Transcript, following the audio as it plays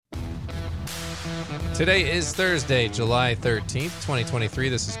Today is Thursday, July 13th, 2023.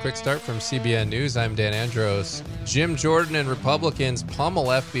 This is Quick Start from CBN News. I'm Dan Andros. Jim Jordan and Republicans pummel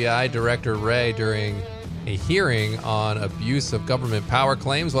FBI Director Wray during a hearing on abuse of government power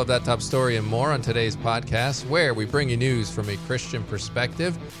claims. We'll have that top story and more on today's podcast, where we bring you news from a Christian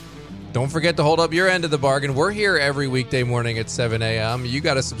perspective. Don't forget to hold up your end of the bargain. We're here every weekday morning at 7 a.m. You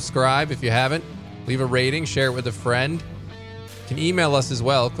got to subscribe if you haven't. Leave a rating, share it with a friend. You can email us as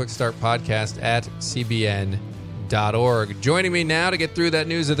well, quickstartpodcast@cbn.org. Joining me now to get through that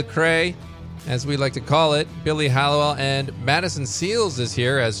news of the cray, as we like to call it, Billy Hallowell, and Madison Seals is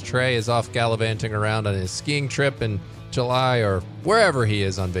here as Trey is off gallivanting around on his skiing trip in July or wherever he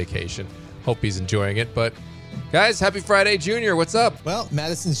is on vacation. Hope he's enjoying it. But guys, happy Friday, Junior. What's up? Well,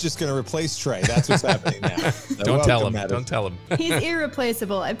 Madison's just going to replace Trey. That's what's happening now. So Don't tell him. Madison. Don't tell him. He's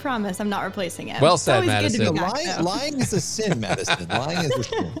irreplaceable. I promise I'm not replacing him. Well said, it's always Madison. good to be back, Lying is a sin, Madison. Lying is a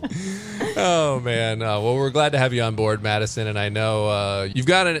sin. Oh, man. Well, we're glad to have you on board, Madison. And I know you've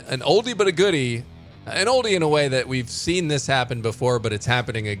got an oldie but a goodie. An oldie in a way that we've seen this happen before, but it's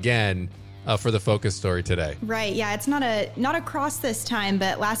happening again for the focus story today. Right. Yeah, it's not a cross this time,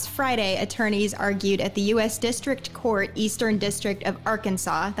 but last Friday, attorneys argued at the U.S. District Court, Eastern District of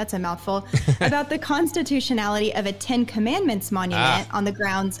Arkansas, that's a mouthful, about the constitutionality of a Ten Commandments monument on the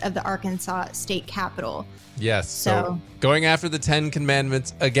grounds of the Arkansas state capitol. Yes. So going after the Ten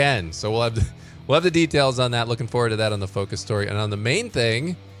Commandments again. So we'll have the details on that. Looking forward to that on the focus story. And on the main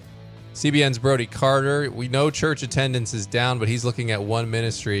thing, CBN's Brody Carter, we know church attendance is down, but he's looking at one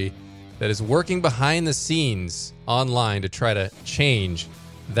ministry that is working behind the scenes online to try to change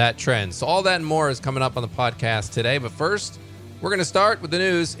that trend. So all that and more is coming up on the podcast today. But first, we're going to start with the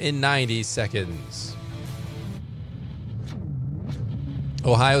news in 90 seconds.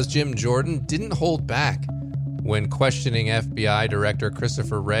 Ohio's Jim Jordan didn't hold back when questioning FBI Director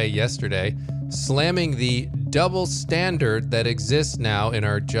Christopher Wray yesterday, slamming the double standard that exists now in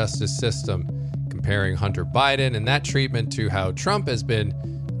our justice system, comparing Hunter Biden and that treatment to how Trump has been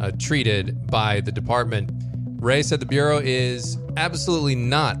treated by the department. Wray said the Bureau is absolutely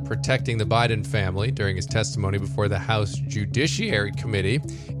not protecting the Biden family during his testimony before the House Judiciary Committee,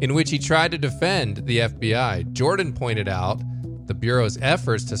 in which he tried to defend the FBI. Jordan pointed out the Bureau's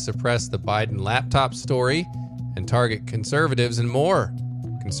efforts to suppress the Biden laptop story and target conservatives and more.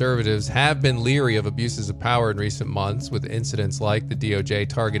 Conservatives have been leery of abuses of power in recent months, with incidents like the DOJ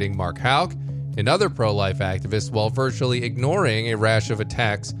targeting Mark Houck and other pro-life activists, while virtually ignoring a rash of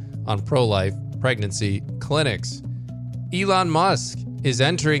attacks on pro-life pregnancy clinics. Elon Musk is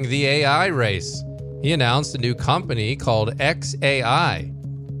entering the AI race. He announced a new company called xAI,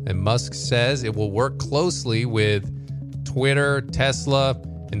 and Musk says it will work closely with Twitter, Tesla,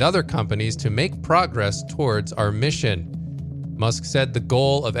 and other companies to make progress towards our mission. Musk said the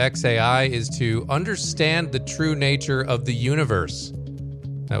goal of xAI is to understand the true nature of the universe.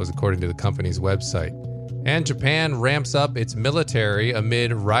 That was according to the company's website. And Japan ramps up its military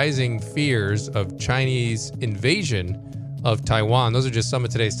amid rising fears of Chinese invasion of Taiwan. Those are just some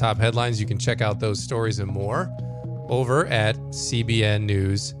of today's top headlines. You can check out those stories and more over at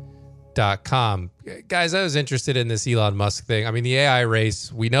cbnnews.com. Guys, I was interested in this Elon Musk thing. I mean, the AI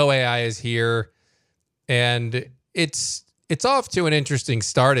race, we know AI is here, and it's off to an interesting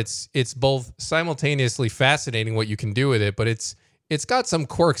start. It's both simultaneously fascinating what you can do with it, but it's got some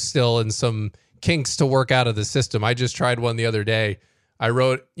quirks still and some kinks to work out of the system. I just tried one the other day. I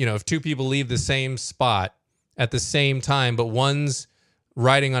wrote, if two people leave the same spot at the same time, but one's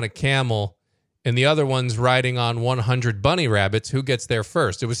riding on a camel and the other one's riding on 100 bunny rabbits, who gets there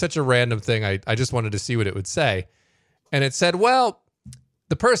first? It was such a random thing. I just wanted to see what it would say. And it said, well,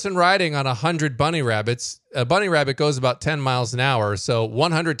 the person riding on 100 bunny rabbits, a bunny rabbit goes about 10 miles an hour. So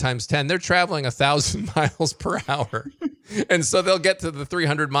 100 times 10, they're traveling 1,000 miles per hour. And so they'll get to the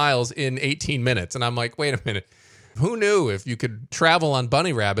 300 miles in 18 minutes. And I'm like, wait a minute. Who knew if you could travel on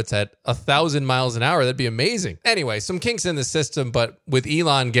bunny rabbits at 1,000 miles an hour? That'd be amazing. Anyway, some kinks in the system, but with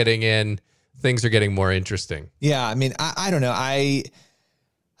Elon getting in, things are getting more interesting. Yeah, I mean, I don't know. I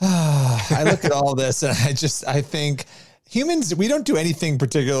look at all this and I think humans, we don't do anything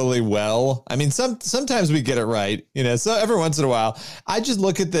particularly well. I mean, sometimes we get it right, so every once in a while, I just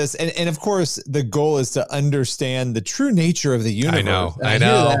look at this and of course the goal is to understand the true nature of the universe. I know.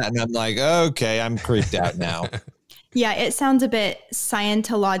 Hear that and I'm like, okay, I'm creeped out now. Yeah, it sounds a bit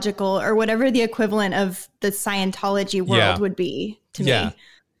Scientological or whatever the equivalent of the Scientology world would be to me.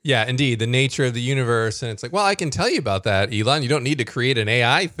 Yeah, indeed. The nature of the universe. And it's like, well, I can tell you about that, Elon. You don't need to create an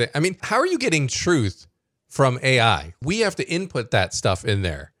AI thing. I mean, how are you getting truth from AI? We have to input that stuff in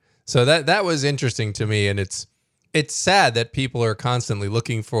there. So that was interesting to me. And it's it's sad that people are constantly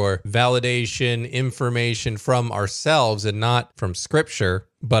looking for validation, information from ourselves and not from scripture.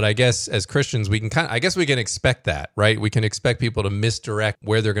 But I guess as Christians, we can expect that, right? We can expect people to misdirect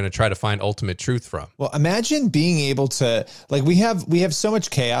where they're going to try to find ultimate truth from. Well, imagine being able to, like, we have so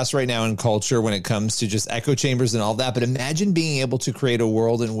much chaos right now in culture when it comes to just echo chambers and all that. But imagine being able to create a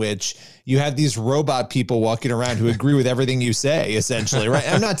world in which you have these robot people walking around who agree with everything you say, essentially, right?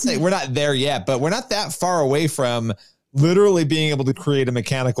 I'm not saying we're not there yet, but we're not that far away from literally being able to create a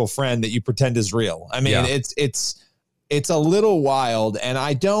mechanical friend that you pretend is real. I mean, it's a little wild. And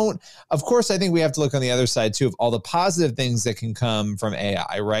of course, I think we have to look on the other side too of all the positive things that can come from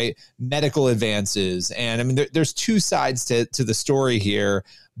AI, right? Medical advances. And I mean, there's two sides to the story here,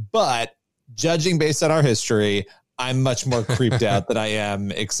 but judging based on our history, I'm much more creeped out than I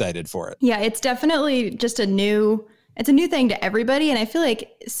am excited for it. Yeah, it's definitely just it's a new thing to everybody. And I feel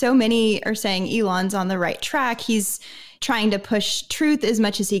like so many are saying Elon's on the right track. He's trying to push truth as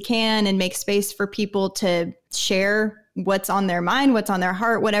much as he can and make space for people to share what's on their mind, what's on their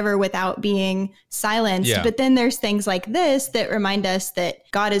heart, whatever, without being silenced. Yeah. But then there's things like this that remind us that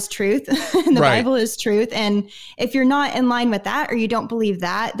God is truth and the Bible is truth. And if you're not in line with that, or you don't believe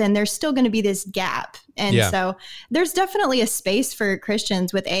that, then there's still going to be this gap. And so there's definitely a space for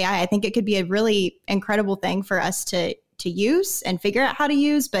Christians with AI. I think it could be a really incredible thing for us to use and figure out how to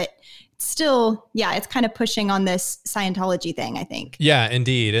use, but still, it's kind of pushing on this Scientology thing, I think. Yeah,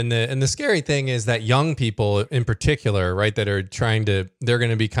 indeed. And the scary thing is that young people in particular, right, that are they're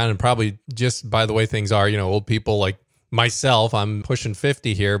going to be kind of probably just by the way things are, old people like myself, I'm pushing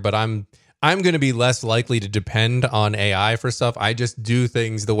 50 here, but I'm going to be less likely to depend on AI for stuff. I just do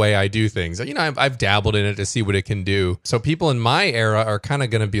things the way I do things. I've dabbled in it to see what it can do. So people in my era are kind of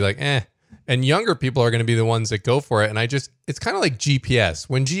going to be like, and younger people are going to be the ones that go for it. And it's kind of like GPS.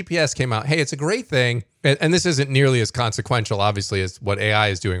 When GPS came out, hey, it's a great thing. And this isn't nearly as consequential, obviously, as what AI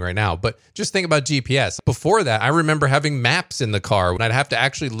is doing right now. But just think about GPS. Before that, I remember having maps in the car when I'd have to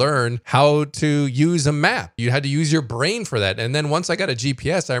actually learn how to use a map. You had to use your brain for that. And then once I got a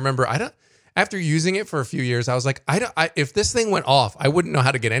GPS, I remember after using it for a few years, I was like, if this thing went off, I wouldn't know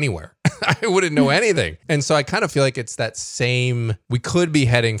how to get anywhere. I wouldn't know anything. And so I kind of feel like it's that same, we could be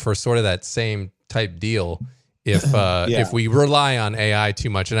heading for sort of that same type deal if we rely on AI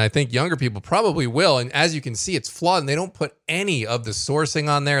too much. And I think younger people probably will. And as you can see, it's flawed and they don't put any of the sourcing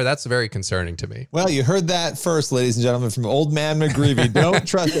on there. That's very concerning to me. Well, you heard that first, ladies and gentlemen, from Old Man McGreevy. Don't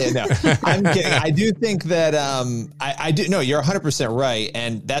trust it. No, I'm kidding. I do think that you're 100% right.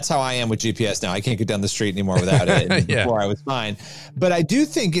 And that's how I am with GPS now. I can't get down the street anymore without it. Before I was fine. But I do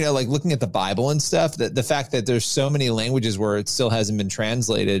think, like looking at the Bible and stuff, that the fact that there's so many languages where it still hasn't been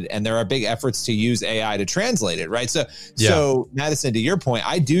translated and there are big efforts to use AI to translate it, right? So Madison, to your point,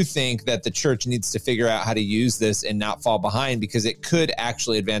 I do think that the church needs to figure out how to use this and not fall behind, because it could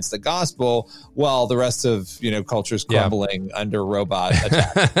actually advance the gospel while the rest of culture is crumbling under robot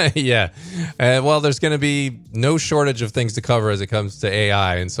attack. Well, there's going to be no shortage of things to cover as it comes to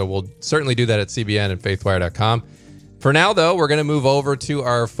AI, and so we'll certainly do that at CBN and faithwire.com. For now, though, we're going to move over to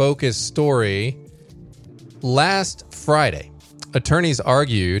our focus story. Last Friday, attorneys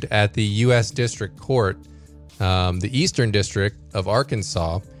argued at the U.S. District Court, the Eastern District of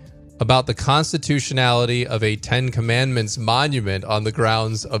Arkansas, about the constitutionality of a Ten Commandments monument on the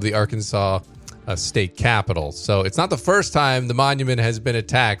grounds of the Arkansas state capitol. So it's not the first time the monument has been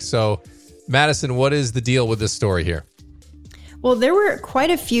attacked. So, Madison, what is the deal with this story here? Well, there were quite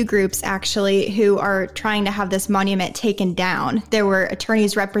a few groups, actually, who are trying to have this monument taken down. There were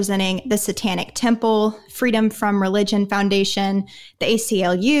attorneys representing the Satanic Temple, Freedom from Religion Foundation, the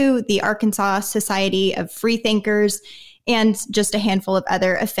ACLU, the Arkansas Society of Freethinkers, and just a handful of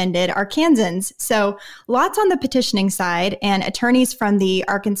other offended Arkansans. So lots on the petitioning side, and attorneys from the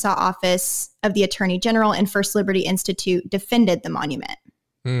Arkansas Office of the Attorney General and First Liberty Institute defended the monument.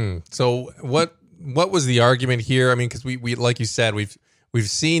 So what was the argument here? I mean, because we like you said, we've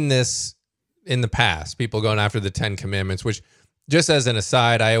seen this in the past, people going after the Ten Commandments, which, just as an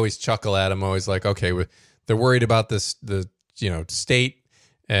aside, I always chuckle at them. Always like, okay, they're worried about the state,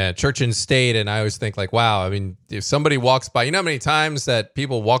 church and state, and I always think like, wow. I mean, if somebody walks by, how many times that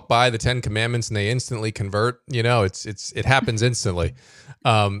people walk by the Ten Commandments and they instantly convert? It happens instantly.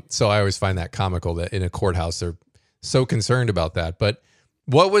 So I always find that comical that in a courthouse they're so concerned about that. But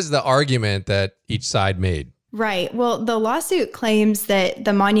what was the argument that each side made? Right. Well, the lawsuit claims that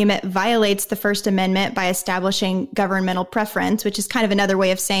the monument violates the First Amendment by establishing governmental preference, which is kind of another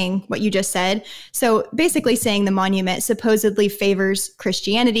way of saying what you just said. So basically saying the monument supposedly favors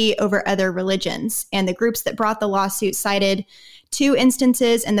Christianity over other religions. And the groups that brought the lawsuit cited two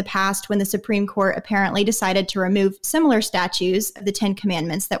instances in the past when the Supreme Court apparently decided to remove similar statues of the Ten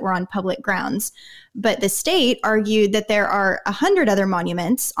Commandments that were on public grounds. But the state argued that there are 100 other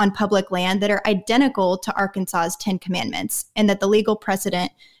monuments on public land that are identical to Arkansas's Ten Commandments, and that the legal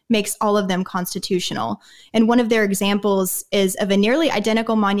precedent makes all of them constitutional. And one of their examples is of a nearly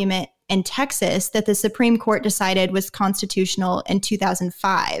identical monument in Texas that the Supreme Court decided was constitutional in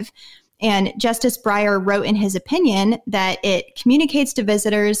 2005. And Justice Breyer wrote in his opinion that it communicates to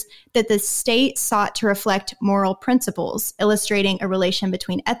visitors that the state sought to reflect moral principles, illustrating a relation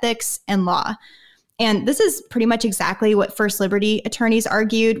between ethics and law. And this is pretty much exactly what First Liberty attorneys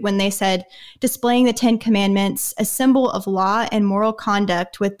argued when they said displaying the Ten Commandments, a symbol of law and moral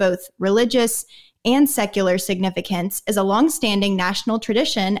conduct with both religious and secular significance, is a longstanding national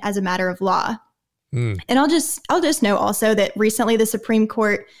tradition as a matter of law. And I'll just note also that recently the Supreme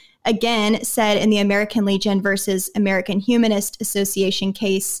Court again said in the American Legion versus American Humanist Association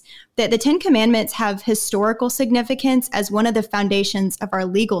case that the Ten Commandments have historical significance as one of the foundations of our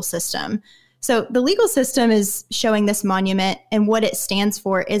legal system. So the legal system is showing this monument, and what it stands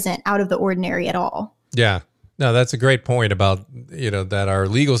for isn't out of the ordinary at all. Yeah. No, that's a great point about, that our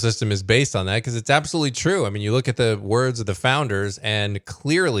legal system is based on that, because it's absolutely true. I mean, you look at the words of the founders and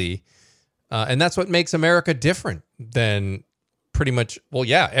clearly, and that's what makes America different than pretty much,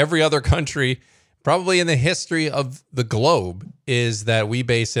 every other country probably in the history of the globe, is that we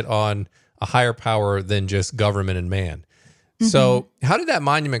base it on a higher power than just government and man. So how did that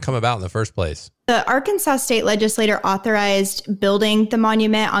monument come about in the first place? The Arkansas state legislature authorized building the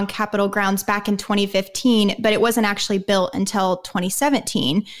monument on Capitol grounds back in 2015, but it wasn't actually built until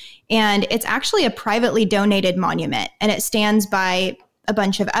 2017. And it's actually a privately donated monument, and it stands by a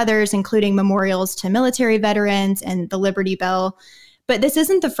bunch of others, including memorials to military veterans and the Liberty Bell. But this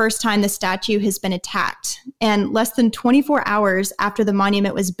isn't the first time the statue has been attacked. And less than 24 hours after the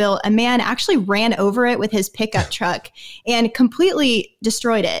monument was built, a man actually ran over it with his pickup truck and completely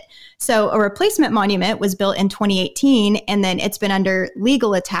destroyed it. So a replacement monument was built in 2018, and then it's been under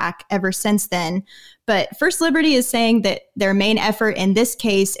legal attack ever since then. But First Liberty is saying that their main effort in this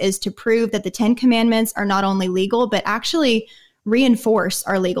case is to prove that the Ten Commandments are not only legal, but actually reinforce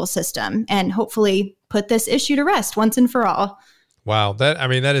our legal system and hopefully put this issue to rest once and for all. Wow,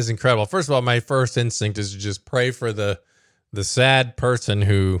 that is incredible. First of all, my first instinct is to just pray for the sad person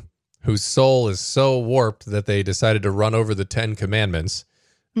whose soul is so warped that they decided to run over the Ten Commandments.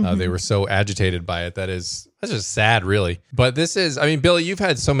 They were so agitated by it. That's just sad, really. But this is, Billy, you've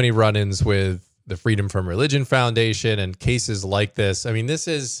had so many run-ins with the Freedom from Religion Foundation and cases like this. This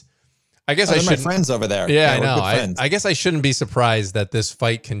is, I guess my friends over there. Yeah, I know. I guess I shouldn't be surprised that this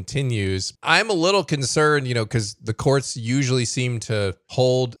fight continues. I'm a little concerned, because the courts usually seem to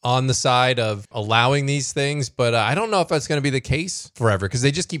hold on the side of allowing these things, but I don't know if that's going to be the case forever, because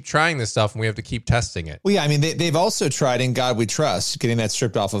they just keep trying this stuff and we have to keep testing it. Well, yeah, they've also tried In God We Trust, getting that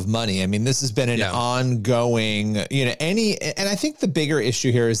stripped off of money. This has been an ongoing, and I think the bigger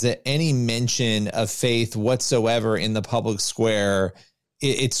issue here is that any mention of faith whatsoever in the public square,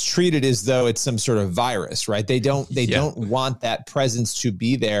 it's treated as though it's some sort of virus, right? They don't want that presence to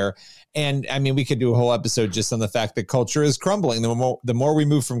be there. And we could do a whole episode just on the fact that culture is crumbling. The more we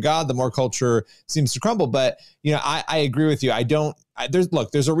move from God, the more culture seems to crumble. But, I agree with you.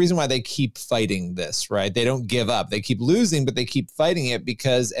 There's a reason why they keep fighting this, right? They don't give up. They keep losing, but they keep fighting it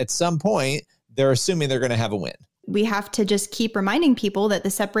because at some point they're assuming they're going to have a win. We have to just keep reminding people that the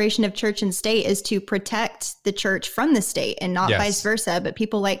separation of church and state is to protect the church from the state and not vice versa. But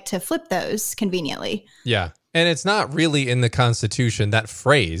people like to flip those conveniently. Yeah. And it's not really in the Constitution, that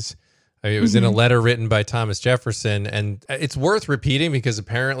phrase. It was in a letter written by Thomas Jefferson. And it's worth repeating because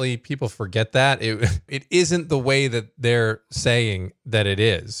apparently people forget that. It isn't the way that they're saying that it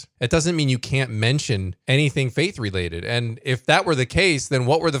is. It doesn't mean you can't mention anything faith related. And if that were the case, then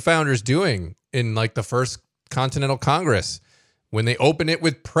what were the founders doing in the first Continental Congress when they open it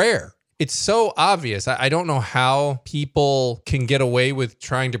with prayer? It's so obvious. I don't know how people can get away with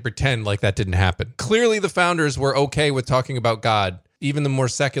trying to pretend like that didn't happen. Clearly, the founders were okay with talking about God, even the more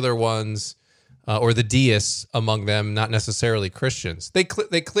secular ones or the deists among them, not necessarily Christians. They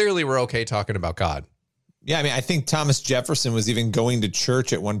clearly were okay talking about God. Yeah, I think Thomas Jefferson was even going to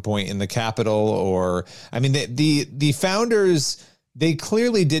church at one point in the Capitol, or the founders they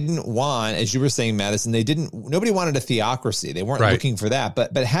clearly didn't want, as you were saying, Madison, nobody wanted a theocracy. They weren't looking for that,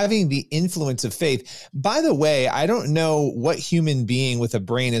 but having the influence of faith. By the way, I don't know what human being with a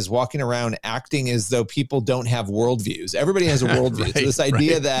brain is walking around acting as though people don't have worldviews. Everybody has a worldview. So this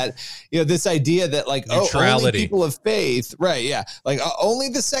idea that like, only people of faith, right? Yeah. Like only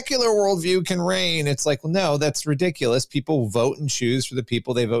the secular worldview can reign. It's like, well, no, that's ridiculous. People vote and choose for the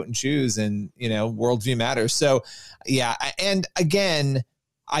people they vote and choose, and, worldview matters. So yeah. And again,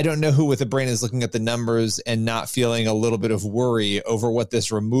 I don't know who with a brain is looking at the numbers and not feeling a little bit of worry over what this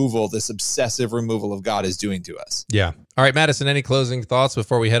obsessive removal of God is doing to us. Yeah. All right, Madison, any closing thoughts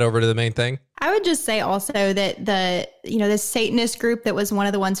before we head over to the main thing? I would just say also that this Satanist group that was one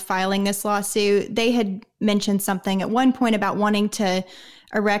of the ones filing this lawsuit, they had mentioned something at one point about wanting to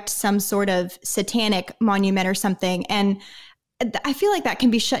erect some sort of satanic monument or something. And I feel like that can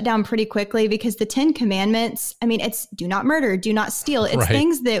be shut down pretty quickly because the 10 Commandments, it's do not murder, do not steal. It's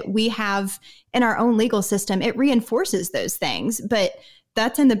things that we have in our own legal system. It reinforces those things, but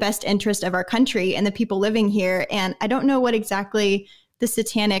that's in the best interest of our country and the people living here. And I don't know what exactly the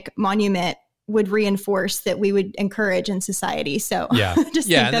satanic monument would reinforce that we would encourage in society. So yeah, I just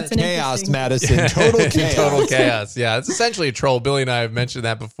think that's an chaos, Madison. Total chaos. Total chaos. Yeah, it's essentially a troll. Billy and I have mentioned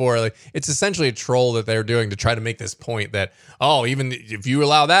that before. Like, it's essentially a troll that they're doing to try to make this point that, even if you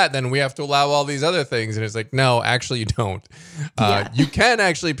allow that, then we have to allow all these other things. And it's like, no, actually you don't. You can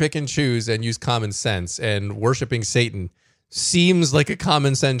actually pick and choose and use common sense, and worshiping Satan seems like a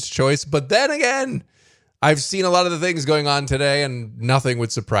common sense choice. But then again, I've seen a lot of the things going on today, and nothing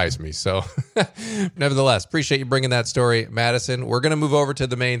would surprise me. So nevertheless, appreciate you bringing that story, Madison. We're going to move over to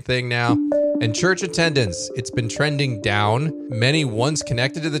the main thing now. And church attendance, it's been trending down. Many once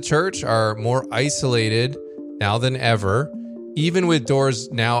connected to the church are more isolated now than ever, even with doors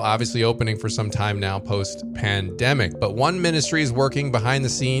now obviously opening for some time now post-pandemic. But one ministry is working behind the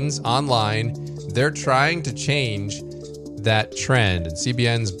scenes online. They're trying to change that trend. And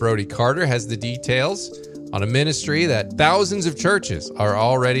CBN's Brody Carter has the details on a ministry that thousands of churches are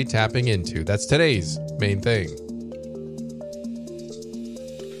already tapping into. That's today's main thing.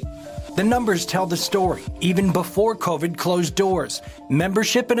 The numbers tell the story. Even before COVID closed doors,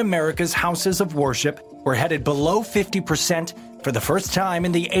 membership in America's houses of worship were headed below 50% for the first time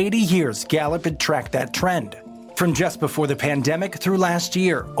in the 80 years Gallup had tracked that trend. From just before the pandemic through last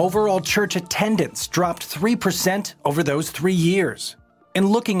year, overall church attendance dropped 3% over those 3 years. In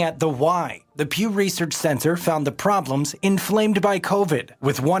looking at the why, the Pew Research Center found the problems inflamed by COVID,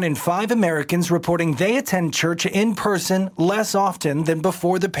 with 1 in 5 Americans reporting they attend church in person less often than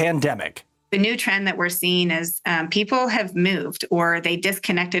before the pandemic. The new trend that we're seeing is people have moved or they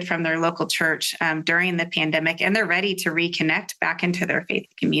disconnected from their local church during the pandemic, and they're ready to reconnect back into their faith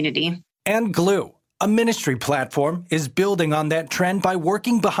community. And Glue, a ministry platform, is building on that trend by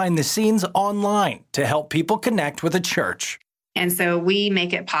working behind the scenes online to help people connect with a church. And so we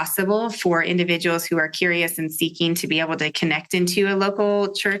make it possible for individuals who are curious and seeking to be able to connect into a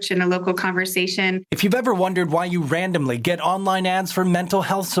local church and a local conversation. If you've ever wondered why you randomly get online ads for mental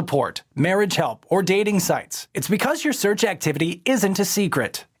health support, marriage help, or dating sites, it's because your search activity isn't a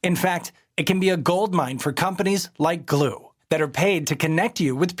secret. In fact, it can be a goldmine for companies like Glue that are paid to connect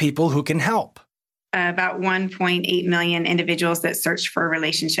you with people who can help. About 1.8 million individuals that search for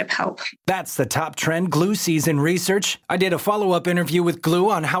relationship help. That's the top trend Glue sees in research. I did a follow-up interview with Glue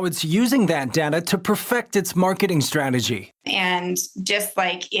on how it's using that data to perfect its marketing strategy. And just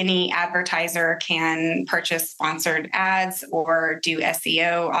like any advertiser can purchase sponsored ads or do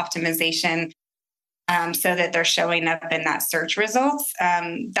SEO optimization so that they're showing up in that search results.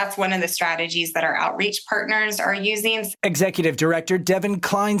 That's one of the strategies that our outreach partners are using. Executive Director Devin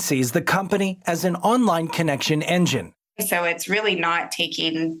Klein sees the company as an online connection engine. So it's really not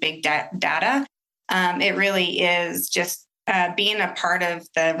taking big data. It really is just being a part of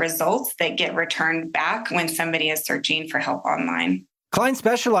the results that get returned back when somebody is searching for help online. Klein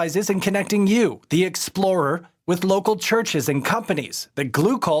specializes in connecting you, the explorer, with local churches and companies that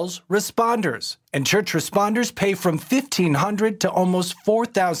Glue calls responders. And church responders pay from $1,500 to almost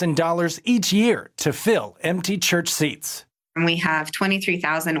 $4,000 each year to fill empty church seats. And we have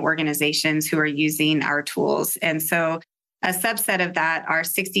 23,000 organizations who are using our tools. And so a subset of that are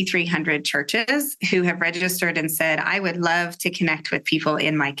 6,300 churches who have registered and said, I would love to connect with people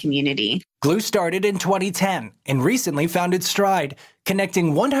in my community. Glue started in 2010 and recently found its stride,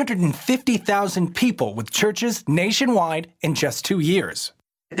 connecting 150,000 people with churches nationwide in just 2 years.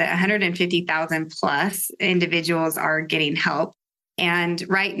 The 150,000 plus individuals are getting help. And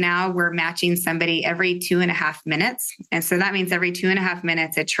right now we're matching somebody every 2.5 minutes. And so that means every 2.5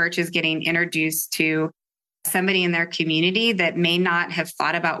 minutes, a church is getting introduced to somebody in their community that may not have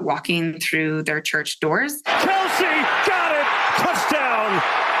thought about walking through their church doors. Kelsey got it! Touchdown!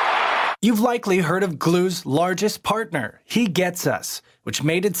 You've likely heard of Glue's largest partner, He Gets Us, which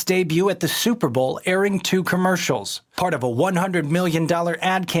made its debut at the Super Bowl airing 2 commercials, part of a $100 million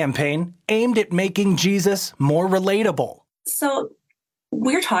ad campaign aimed at making Jesus more relatable. So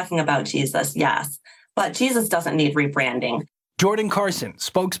we're talking about Jesus, yes, but Jesus doesn't need rebranding. Jordan Carson,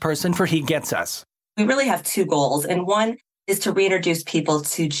 spokesperson for He Gets Us. We really have 2 goals, and one is to reintroduce people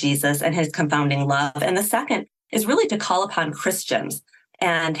to Jesus and his confounding love, and the second is really to call upon Christians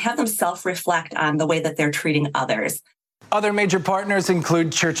and have them self-reflect on the way that they're treating others. Other major partners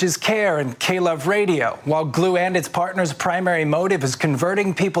include Churches Care and K-Love Radio. While Glue and its partners' primary motive is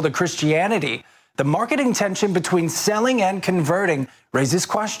converting people to Christianity, the marketing tension between selling and converting raises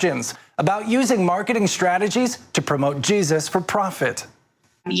questions about using marketing strategies to promote Jesus for profit.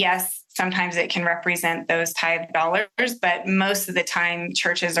 Yes, sometimes it can represent those tithe dollars, but most of the time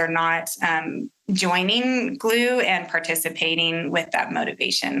churches are not joining Glue and participating with that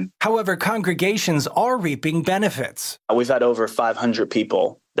motivation. However, congregations are reaping benefits. We've had over 500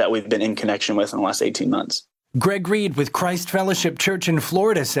 people that we've been in connection with in the last 18 months. Greg Reed with Christ Fellowship Church in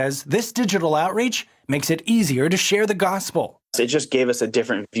Florida says this digital outreach makes it easier to share the gospel. It just gave us a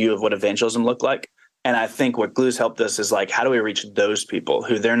different view of what evangelism looked like. And I think what Glue's helped us is like, how do we reach those people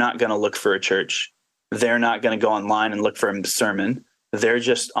who they're not going to look for a church? They're not going to go online and look for a sermon. They're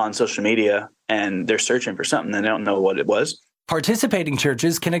just on social media and they're searching for something. They don't know what it was. Participating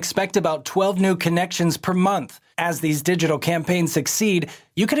churches can expect about 12 new connections per month. As these digital campaigns succeed,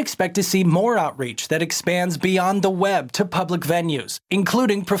 you can expect to see more outreach that expands beyond the web to public venues,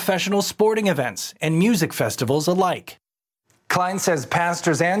 including professional sporting events and music festivals alike. Klein says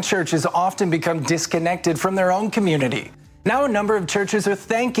pastors and churches often become disconnected from their own community. Now a number of churches are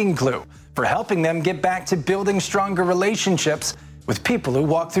thanking Glue for helping them get back to building stronger relationships with people who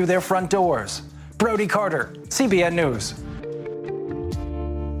walk through their front doors. Brody Carter, CBN News.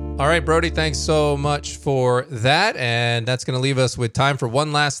 All right, Brody, thanks so much for that. And that's going to leave us with time for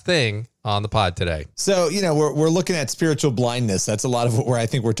one last thing on the pod today. So, we're looking at spiritual blindness. That's a lot of what I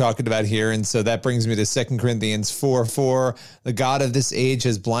think we're talking about here. And so that brings me to 2 Corinthians 4:4. The God of this age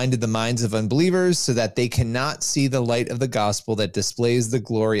has blinded the minds of unbelievers so that they cannot see the light of the gospel that displays the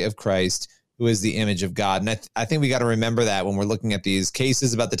glory of Christ, who is the image of God. And I think we got to remember that when we're looking at these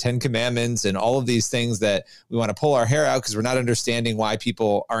cases about the 10 Commandments and all of these things that we want to pull our hair out because we're not understanding why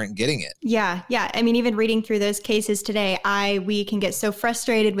people aren't getting it. Yeah. I mean, even reading through those cases today, we can get so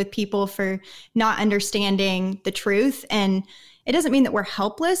frustrated with people for not understanding the truth. And it doesn't mean that we're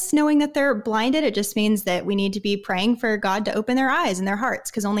helpless knowing that they're blinded. It just means that we need to be praying for God to open their eyes and their hearts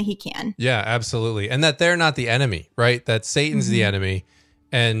because only he can. Yeah, absolutely. And that they're not the enemy, right? That Satan's the enemy.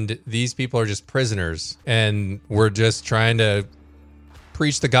 And these people are just prisoners, and we're just trying to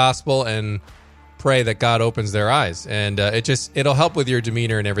preach the gospel and pray that God opens their eyes. And it'll help with your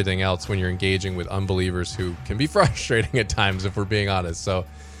demeanor and everything else when you're engaging with unbelievers who can be frustrating at times, if we're being honest. So,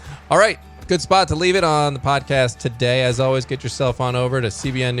 all right, good spot to leave it on the podcast today. As always, get yourself on over to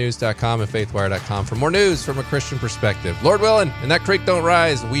cbnnews.com and faithwire.com for more news from a Christian perspective. Lord willing, and that creek don't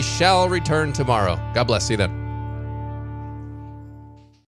rise, we shall return tomorrow. God bless you then.